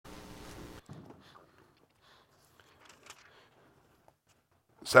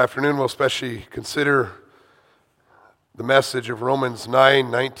This afternoon we'll especially consider the message of Romans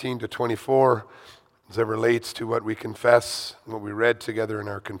 9:19 to 24 as it relates to what we confess and what we read together in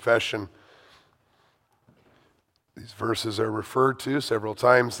our confession. These verses are referred to several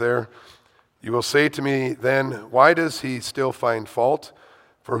times there. You will say to me then, why does he still find fault?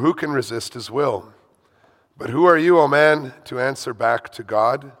 For who can resist his will? But who are you, O man, to answer back to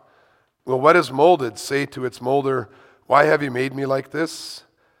God? Will what is molded say to its molder, why have you made me like this?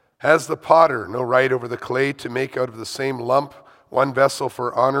 Has the potter no right over the clay to make out of the same lump one vessel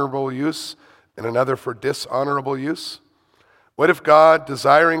for honorable use and another for dishonorable use? What if God,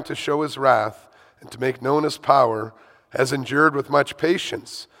 desiring to show his wrath and to make known his power, has endured with much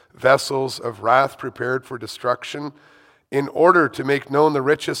patience vessels of wrath prepared for destruction, in order to make known the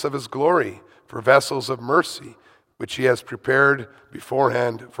riches of his glory for vessels of mercy, which he has prepared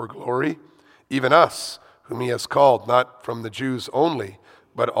beforehand for glory, even us, whom he has called, not from the Jews only,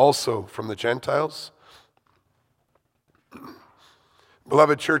 but also from the Gentiles?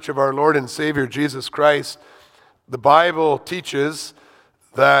 Beloved church of our Lord and Savior Jesus Christ, the Bible teaches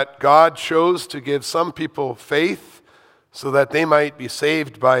that God chose to give some people faith so that they might be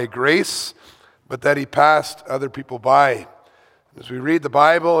saved by grace, but that he passed other people by. As we read the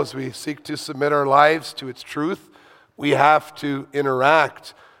Bible, as we seek to submit our lives to its truth, we have to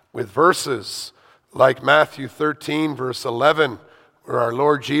interact with verses like Matthew 13, verse 11, where our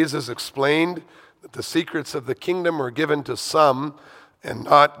Lord Jesus explained that the secrets of the kingdom were given to some and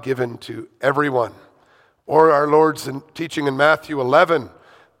not given to everyone. Or our Lord's teaching in Matthew 11,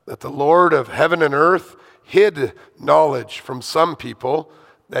 that the Lord of heaven and earth hid knowledge from some people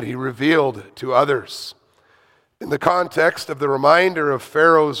that he revealed to others. In the context of the reminder of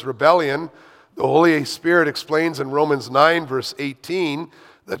Pharaoh's rebellion, the Holy Spirit explains in Romans 9, verse 18,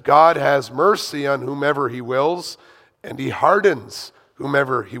 that God has mercy on whomever he wills, and he hardens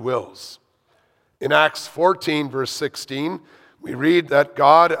whomever he wills. In Acts 14, verse 16, we read that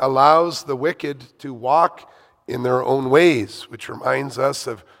God allows the wicked to walk in their own ways, which reminds us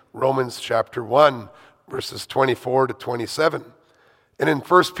of Romans chapter 1, verses 24 to 27. And in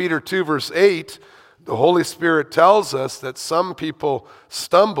 1 Peter 2, verse 8, the Holy Spirit tells us that some people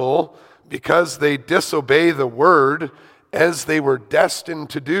stumble because they disobey the word as they were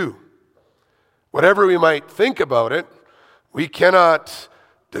destined to do. Whatever we might think about it, we cannot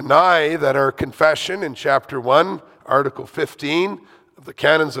deny that our confession in chapter 1, article 15 of the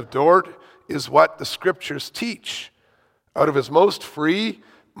Canons of Dort is what the Scriptures teach. Out of his most free,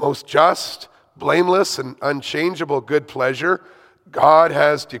 most just, blameless, and unchangeable good pleasure, God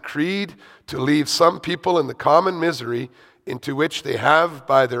has decreed to leave some people in the common misery into which they have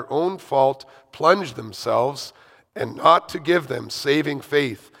by their own fault plunged themselves, and not to give them saving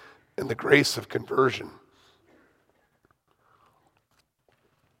faith and the grace of conversion.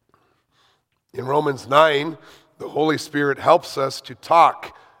 In Romans 9, the Holy Spirit helps us to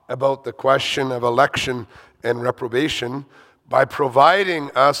talk about the question of election and reprobation by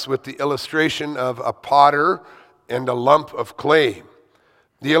providing us with the illustration of a potter and a lump of clay.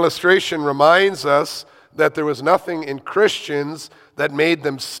 The illustration reminds us that there was nothing in Christians that made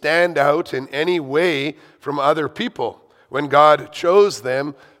them stand out in any way from other people when God chose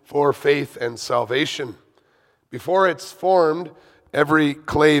them for faith and salvation. Before it's formed, every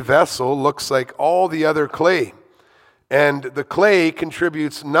clay vessel looks like all the other clay, and the clay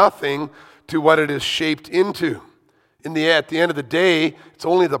contributes nothing to what it is shaped into. At the end of the day, it's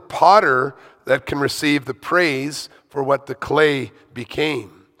only the potter that can receive the praise for what the clay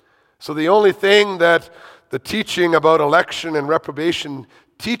became. So the only thing that the teaching about election and reprobation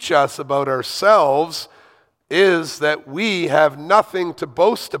teach us about ourselves is that we have nothing to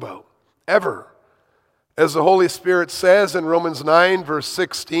boast about, ever. As the Holy Spirit says in Romans 9, verse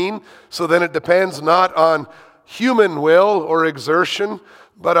 16, so then it depends not on human will or exertion,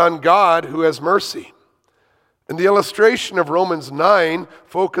 but on God who has mercy. And the illustration of Romans 9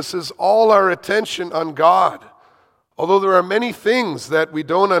 focuses all our attention on God. Although there are many things that we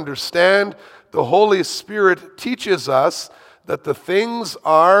don't understand, the Holy Spirit teaches us that the things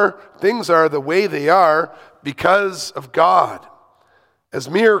are the way they are because of God. As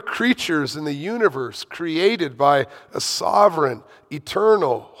mere creatures in the universe created by a sovereign,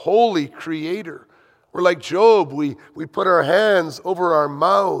 eternal, holy Creator, we're like Job. We put our hands over our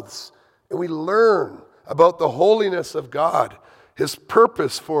mouths and we learn about the holiness of God, his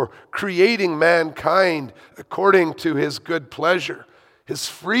purpose for creating mankind according to his good pleasure, his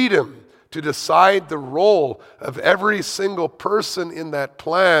freedom to decide the role of every single person in that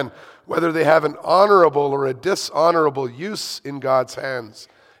plan, whether they have an honorable or a dishonorable use in God's hands,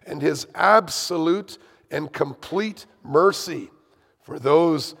 and his absolute and complete mercy for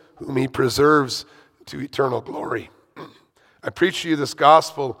those whom he preserves to eternal glory. I preach to you this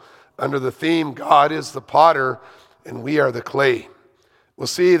gospel under the theme, God is the potter and we are the clay. We'll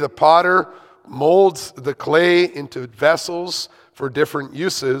see the potter molds the clay into vessels for different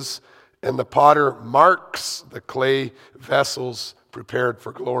uses, and the potter marks the clay vessels prepared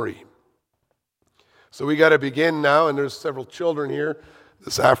for glory. So we got to begin now, and there's several children here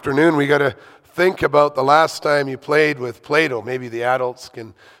this afternoon. We got to think about the last time you played with Play-Doh. Maybe the adults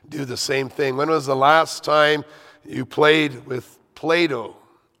can do the same thing. When was the last time you played with Play-Doh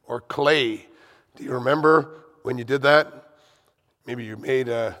or clay? Do you remember when you did that? Maybe you made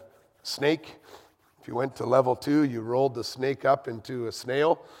a snake. If you went to level 2, you rolled the snake up into a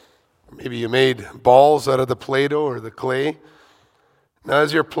snail. Or maybe you made balls out of the Play-Doh or the clay. Now,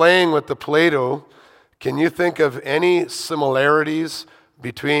 as you're playing with the Play-Doh, can you think of any similarities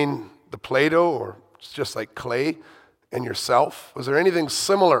between the Play-Doh, or it's just like clay, and yourself? Was there anything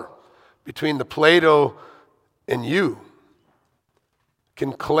similar between the Play-Doh and you?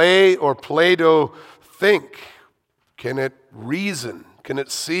 Can clay or Play-Doh think? Can it reason? Can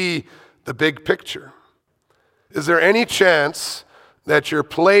it see the big picture? Is there any chance that your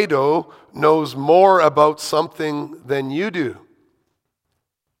Play-Doh knows more about something than you do?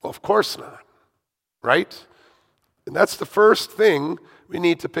 Well, of course not, right? And that's the first thing we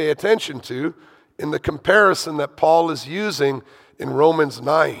need to pay attention to in the comparison that Paul is using in Romans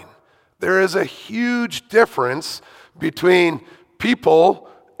 9. There is a huge difference between people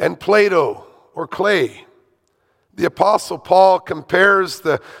and Play-Doh or clay. The Apostle Paul compares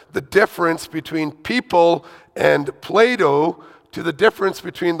the difference between people and Play-Doh to the difference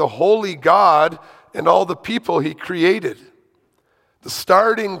between the holy God and all the people he created. The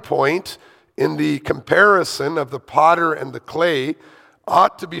starting point in the comparison of the potter and the clay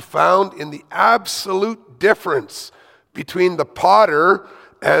ought to be found in the absolute difference between the potter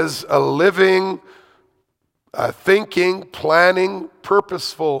as a living, thinking, planning,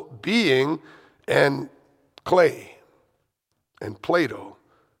 purposeful being, and clay and Play-Doh.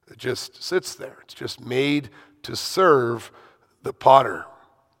 It just sits there. It's just made to serve the potter.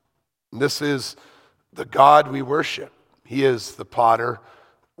 And this is the God we worship. He is the potter.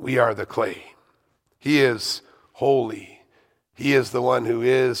 We are the clay. He is holy. He is the one who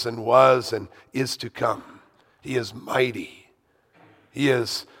is and was and is to come. He is mighty. He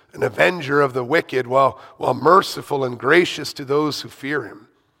is an avenger of the wicked while merciful and gracious to those who fear him.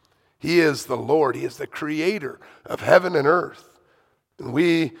 He is the Lord. He is the creator of heaven and earth. And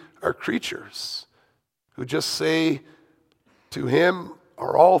we are creatures who just say, to him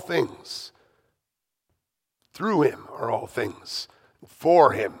are all things. Through him are all things.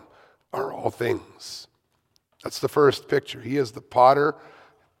 For him are all things. That's the first picture. He is the potter,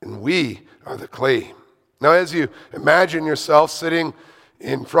 and we are the clay. Now, as you imagine yourself sitting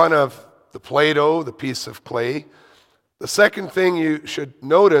in front of the Play-Doh, the piece of clay, the second thing you should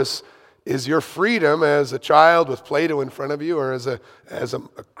notice is your freedom as a child with Play-Doh in front of you, or as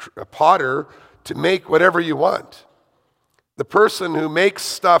a potter, to make whatever you want. The person who makes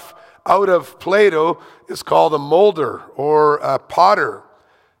stuff out of Play-Doh is called a molder or a potter.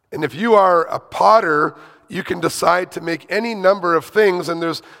 And if you are a potter, you can decide to make any number of things, and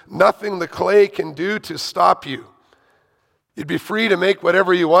there's nothing the clay can do to stop you. You'd be free to make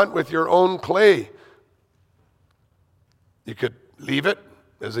whatever you want with your own clay. You could leave it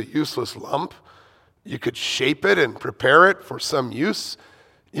as a useless lump. You could shape it and prepare it for some use.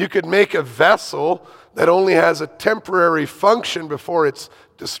 You could make a vessel that only has a temporary function before it's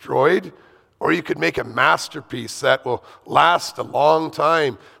destroyed, or you could make a masterpiece that will last a long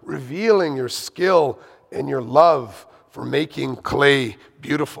time, revealing your skill and your love for making clay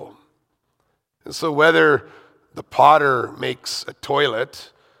beautiful. And so whether the potter makes a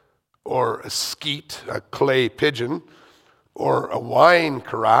toilet, or a skeet, a clay pigeon, or a wine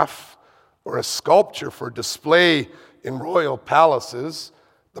carafe, or a sculpture for display in royal palaces,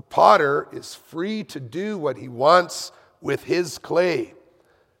 the potter is free to do what he wants with his clay.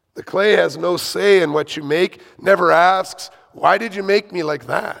 The clay has no say in what you make, never asks, why did you make me like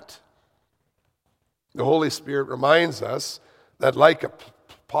that? The Holy Spirit reminds us that like a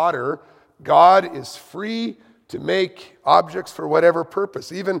potter, God is free to make objects for whatever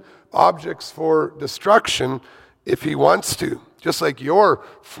purpose, even objects for destruction if he wants to. Just like you're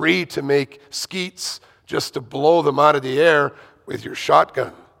free to make skeets just to blow them out of the air with your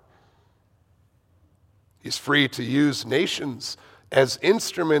shotgun. He's free to use nations as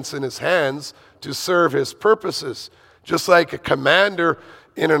instruments in his hands to serve his purposes. Just like a commander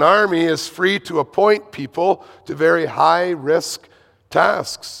in an army is free to appoint people to very high-risk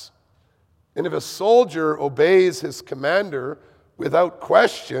tasks. And if a soldier obeys his commander without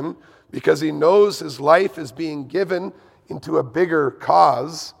question because he knows his life is being given into a bigger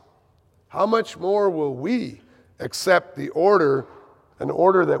cause, how much more will we accept an order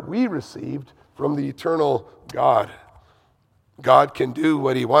that we received from the eternal God? God can do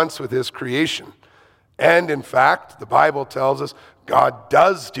what he wants with his creation. And in fact, the Bible tells us God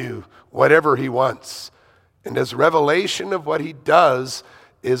does do whatever he wants. And his revelation of what he does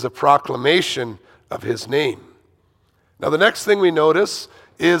is a proclamation of his name. Now, the next thing we notice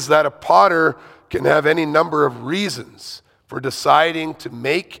is that a potter can have any number of reasons for deciding to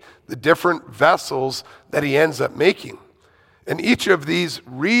make the different vessels that he ends up making. And each of these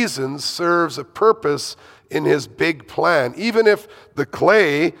reasons serves a purpose in his big plan, even if the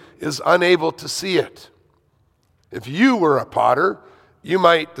clay is unable to see it. If you were a potter, you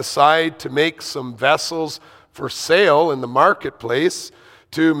might decide to make some vessels for sale in the marketplace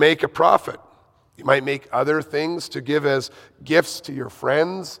to make a profit. You might make other things to give as gifts to your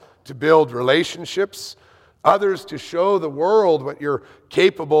friends, to build relationships, others to show the world what you're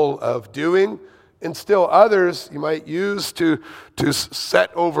capable of doing, and still others you might use to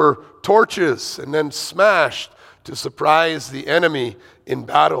set over torches and then smashed to surprise the enemy in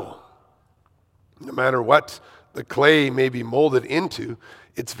battle. No matter what the clay may be molded into,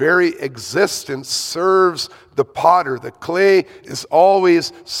 its very existence serves the potter. The clay is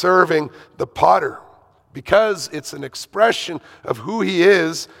always serving the potter because it's an expression of who he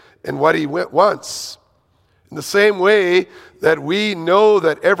is and what he wants. In the same way that we know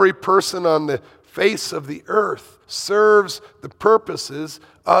that every person on the face of the earth serves the purposes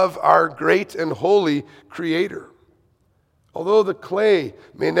of our great and holy Creator. Although the clay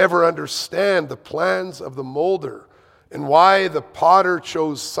may never understand the plans of the molder and why the potter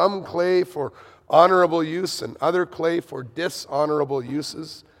chose some clay for honorable use and other clay for dishonorable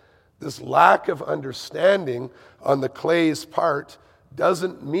uses, this lack of understanding on the clay's part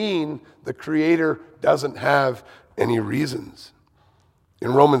doesn't mean the Creator doesn't have any reasons.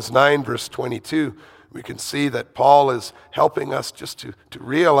 In Romans 9, verse 22, we can see that Paul is helping us just to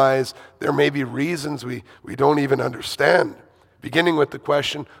realize there may be reasons we don't even understand. Beginning with the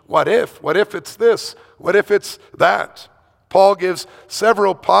question, what if? What if it's this? What if it's that? Paul gives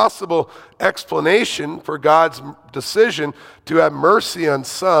several possible explanations for God's decision to have mercy on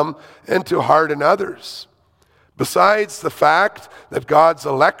some and to harden others. Besides the fact that God's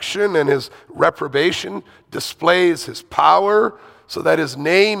election and his reprobation displays his power so that his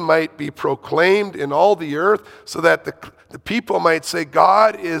name might be proclaimed in all the earth, so that the people might say,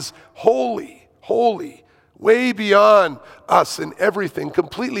 God is holy, holy, way beyond us in everything,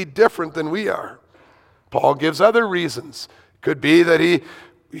 completely different than we are. Paul gives other reasons. It could be that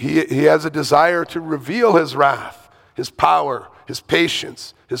he has a desire to reveal his wrath, his power, his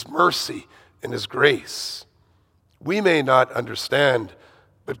patience, his mercy, and his grace. We may not understand,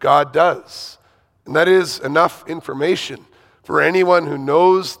 but God does. And that is enough information for anyone who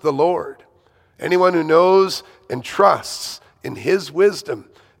knows the Lord, anyone who knows and trusts in his wisdom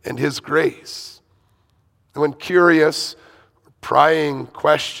and his grace. And when curious, prying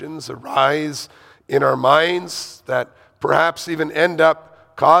questions arise in our minds that perhaps even end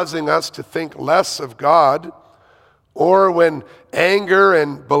up causing us to think less of God, or when anger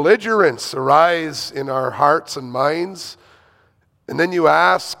and belligerence arise in our hearts and minds, and then you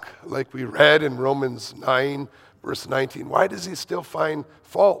ask, like we read in Romans 9, verse 19, why does he still find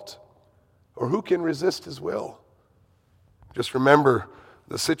fault? Or who can resist his will? Just remember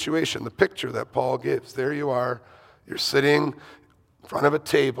the situation, the picture that Paul gives. There you are, you're sitting in front of a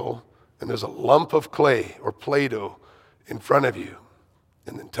table, and there's a lump of clay or Play-Doh in front of you.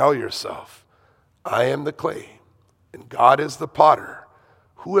 And then tell yourself, I am the clay, and God is the potter.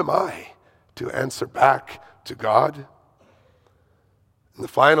 Who am I to answer back to God? And the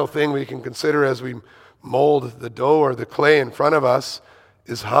final thing we can consider as we mold the dough or the clay in front of us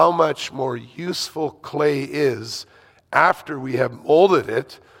is how much more useful clay is after we have molded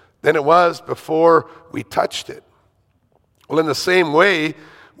it than it was before we touched it. Well, in the same way,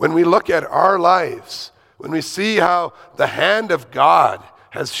 when we look at our lives, when we see how the hand of God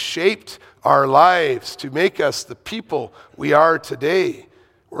has shaped our lives to make us the people we are today,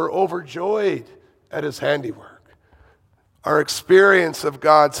 we're overjoyed at his handiwork. Our experience of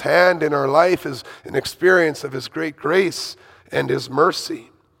God's hand in our life is an experience of his great grace and his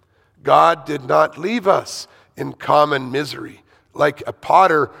mercy. God did not leave us in common misery, like a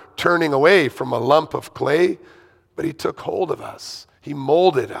potter turning away from a lump of clay, but he took hold of us. He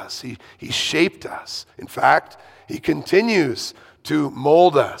molded us. He shaped us. In fact, he continues to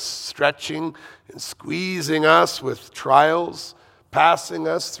mold us, stretching and squeezing us with trials, passing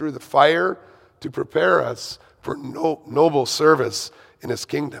us through the fire to prepare us for noble service in his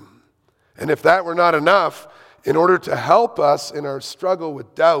kingdom. And if that were not enough, in order to help us in our struggle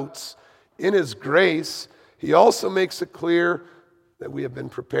with doubts, in his grace, he also makes it clear that we have been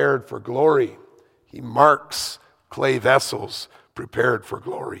prepared for glory. He marks clay vessels prepared for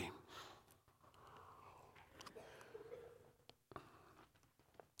glory.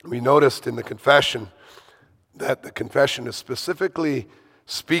 We noticed in the confession that the confession is specifically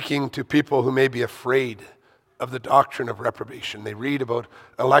speaking to people who may be afraid of the doctrine of reprobation. They read about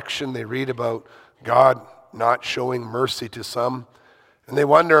election, they read about God not showing mercy to some, and they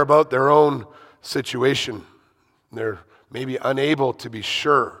wonder about their own situation. They're maybe unable to be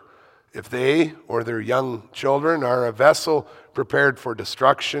sure if they or their young children are a vessel prepared for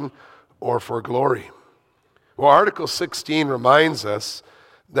destruction or for glory. Well, Article 16 reminds us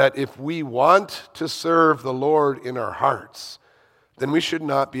that if we want to serve the Lord in our hearts, then we should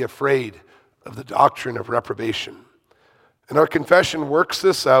not be afraid of the doctrine of reprobation. And our confession works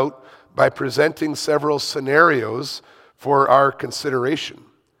this out by presenting several scenarios for our consideration.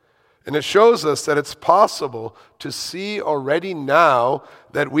 And it shows us that it's possible to see already now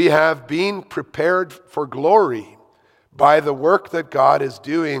that we have been prepared for glory by the work that God is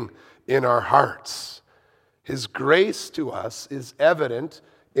doing in our hearts. His grace to us is evident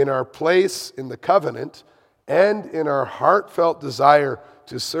in our place in the covenant and in our heartfelt desire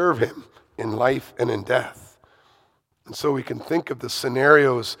to serve him in life and in death. And so we can think of the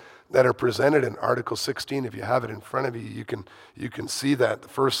scenarios that are presented in Article 16. If you have it in front of you, you can see that. The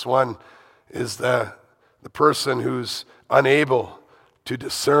first one is the person who's unable to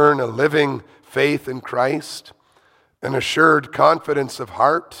discern a living faith in Christ, an assured confidence of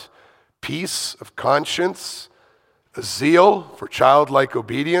heart, peace of conscience, a zeal for childlike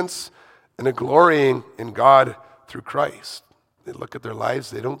obedience, and a glorying in God through Christ. They look at their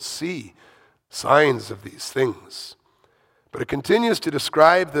lives, they don't see signs of these things. But it continues to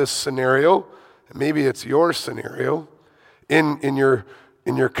describe this scenario, and maybe it's your scenario, in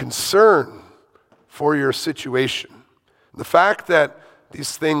your concern for your situation. The fact that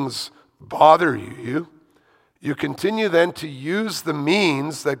these things bother you continue then to use the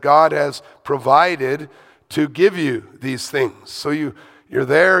means that God has provided to give you these things. So you're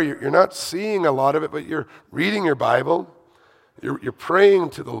there, you're not seeing a lot of it, but you're reading your Bible, you're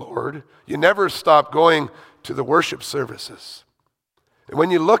praying to the Lord. You never stop going to the worship services. And when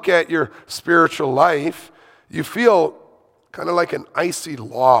you look at your spiritual life, you feel kind of like an icy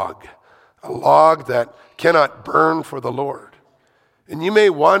log, a log that cannot burn for the Lord. And you may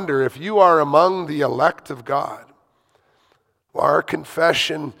wonder if you are among the elect of God. Well, our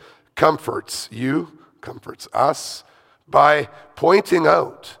confession comforts you, comforts us, by pointing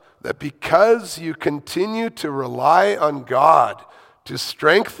out that because you continue to rely on God to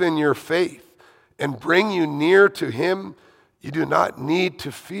strengthen your faith and bring you near to him, you do not need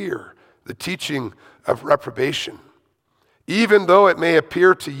to fear the teaching of reprobation. Even though it may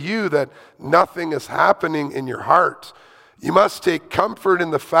appear to you that nothing is happening in your heart, you must take comfort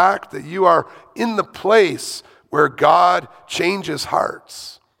in the fact that you are in the place where God changes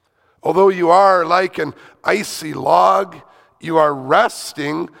hearts. Although you are like an icy log, you are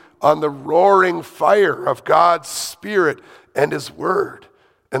resting on the roaring fire of God's Spirit and his word.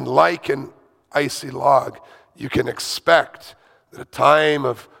 And like an icy log, you can expect that a time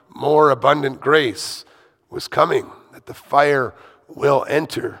of more abundant grace was coming, that the fire will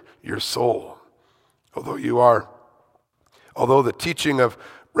enter your soul. Although the teaching of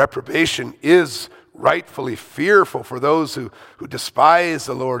reprobation is rightfully fearful for those who despise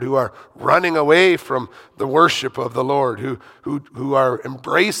the Lord, who are running away from the worship of the Lord, who are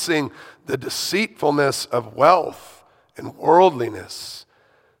embracing the deceitfulness of wealth and worldliness.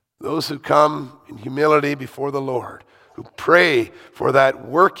 Those who come in humility before the Lord, who pray for that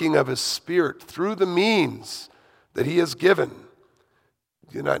working of his Spirit through the means that he has given,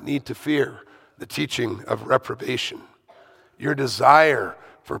 do not need to fear the teaching of reprobation. Your desire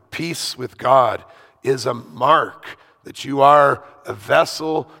for peace with God is a mark that you are a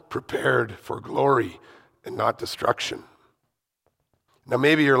vessel prepared for glory and not destruction. Now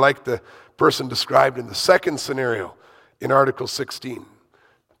maybe you're like the person described in the second scenario in Article 16.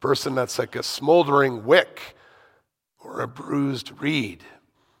 A person that's like a smoldering wick or a bruised reed.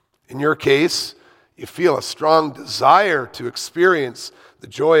 In your case, you feel a strong desire to experience the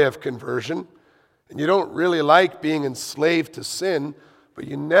joy of conversion, and you don't really like being enslaved to sin, but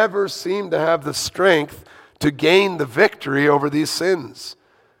you never seem to have the strength to gain the victory over these sins.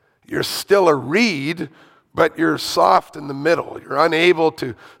 You're still a reed, but you're soft in the middle. You're unable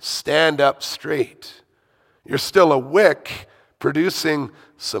to stand up straight. You're still a wick producing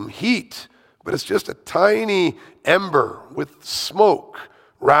some heat, but it's just a tiny ember with smoke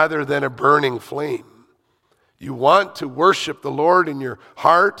rather than a burning flame. You want to worship the Lord in your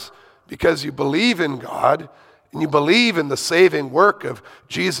heart because you believe in God and you believe in the saving work of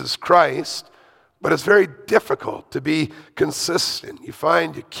Jesus Christ, but it's very difficult to be consistent. You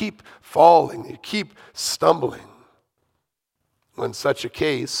find you keep falling, you keep stumbling. In such a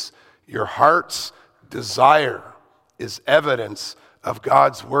case, your heart's desire is evidence of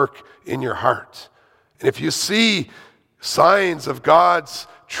God's work in your heart. And if you see signs of God's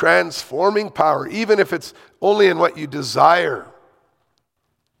transforming power, even if it's only in what you desire,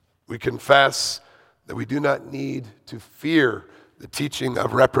 we confess that we do not need to fear the teaching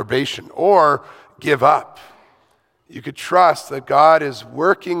of reprobation or give up. You could trust that God is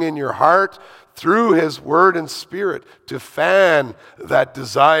working in your heart through His Word and Spirit to fan that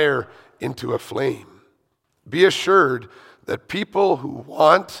desire into a flame. Be assured that people who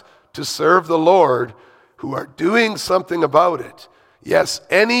want to serve the Lord, who are doing something about it, yes,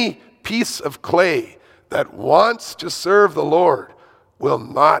 any piece of clay that wants to serve the Lord will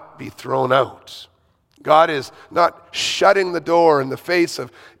not be thrown out. God is not shutting the door in the face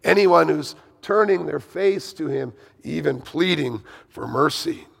of anyone who's turning their face to Him, even pleading for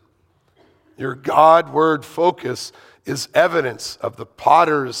mercy. Your God-word focus is evidence of the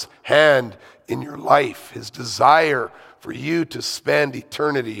potter's hand in your life, his desire for you to spend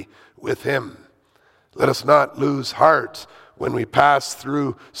eternity with Him. Let us not lose heart when we pass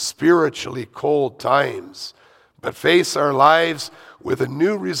through spiritually cold times, but face our lives with a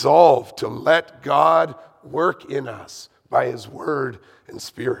new resolve to let God work in us by His Word and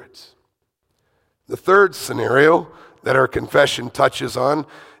Spirit. The third scenario that our confession touches on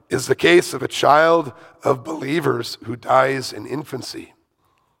is the case of a child of believers who dies in infancy.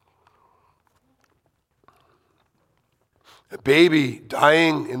 A baby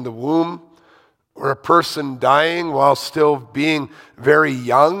dying in the womb, or a person dying while still being very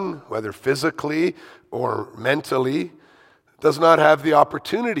young, whether physically or mentally, does not have the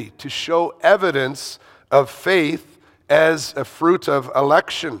opportunity to show evidence of faith as a fruit of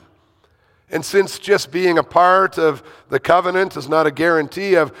election. And since just being a part of the covenant is not a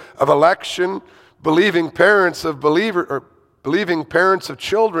guarantee of election, believing parents of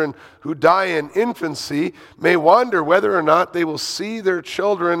children who die in infancy may wonder whether or not they will see their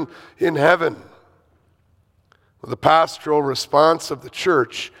children in heaven. The pastoral response of the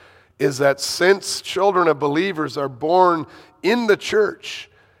church is that since children of believers are born in the church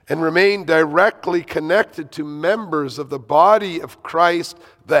and remain directly connected to members of the body of Christ,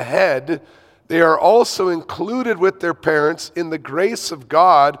 the head, they are also included with their parents in the grace of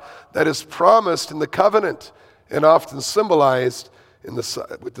God that is promised in the covenant and often symbolized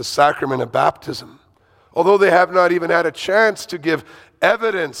with the sacrament of baptism. Although they have not even had a chance to give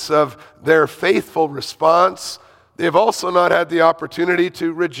evidence of their faithful response, they have also not had the opportunity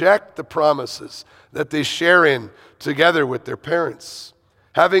to reject the promises that they share in together with their parents.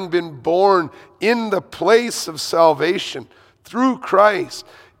 Having been born in the place of salvation through Christ,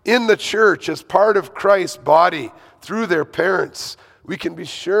 in the church as part of Christ's body through their parents, we can be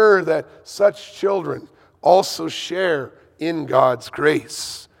sure that such children also share in God's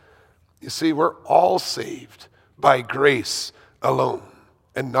grace. You see, we're all saved by grace alone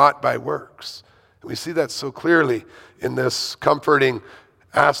and not by works. And we see that so clearly in this comforting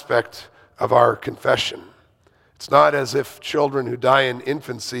aspect of our confession. It's not as if children who die in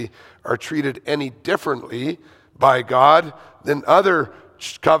infancy are treated any differently by God than other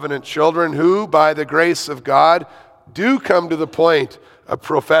covenant children who, by the grace of God, do come to the point of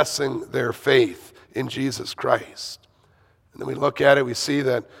professing their faith in Jesus Christ. And then we look at it, we see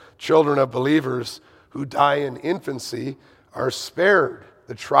that children of believers who die in infancy are spared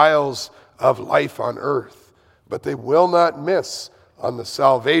the trials of life on earth, but they will not miss on the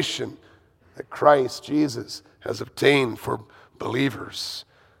salvation that Christ Jesus has obtained for believers.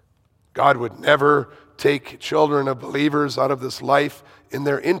 God would never take children of believers out of this life in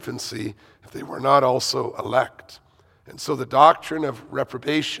their infancy if they were not also elect. And so the doctrine of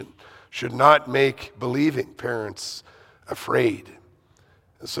reprobation should not make believing parents afraid.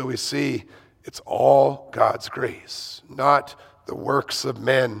 And so we see it's all God's grace, not the works of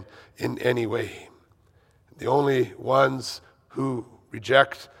men in any way. The only ones who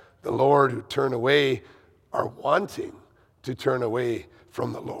reject the Lord, who turn away, are wanting to turn away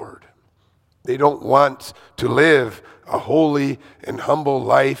from the Lord. They don't want to live a holy and humble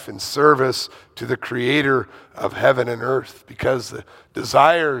life in service to the Creator of heaven and earth because the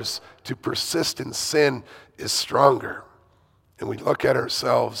desires to persist in sin is stronger. And we look at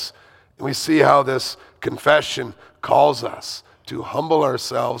ourselves and we see how this confession calls us to humble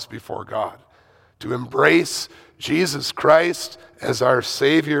ourselves before God. to embrace Jesus Christ as our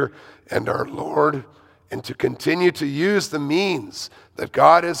Savior and our Lord, and to continue to use the means that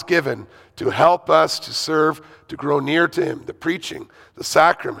God has given to help us to serve, to grow near to Him, the preaching, the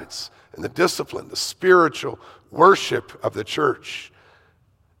sacraments, and the discipline, the spiritual worship of the church.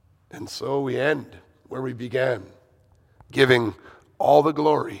 And so we end where we began, giving all the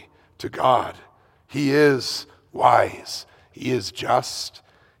glory to God. He is wise. He is just.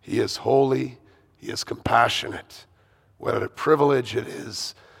 He is holy. He is compassionate. What a privilege it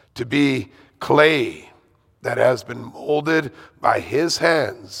is to be clay that has been molded by His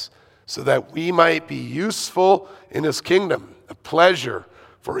hands so that we might be useful in His kingdom, a pleasure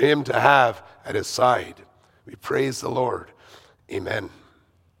for Him to have at His side. We praise the Lord. Amen.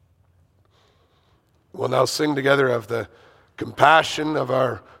 We'll now sing together of the compassion of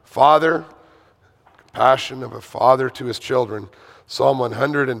our Father, compassion of a father to his children. Psalm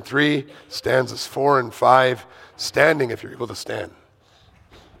 103, stanzas 4 and 5, standing if you're able to stand.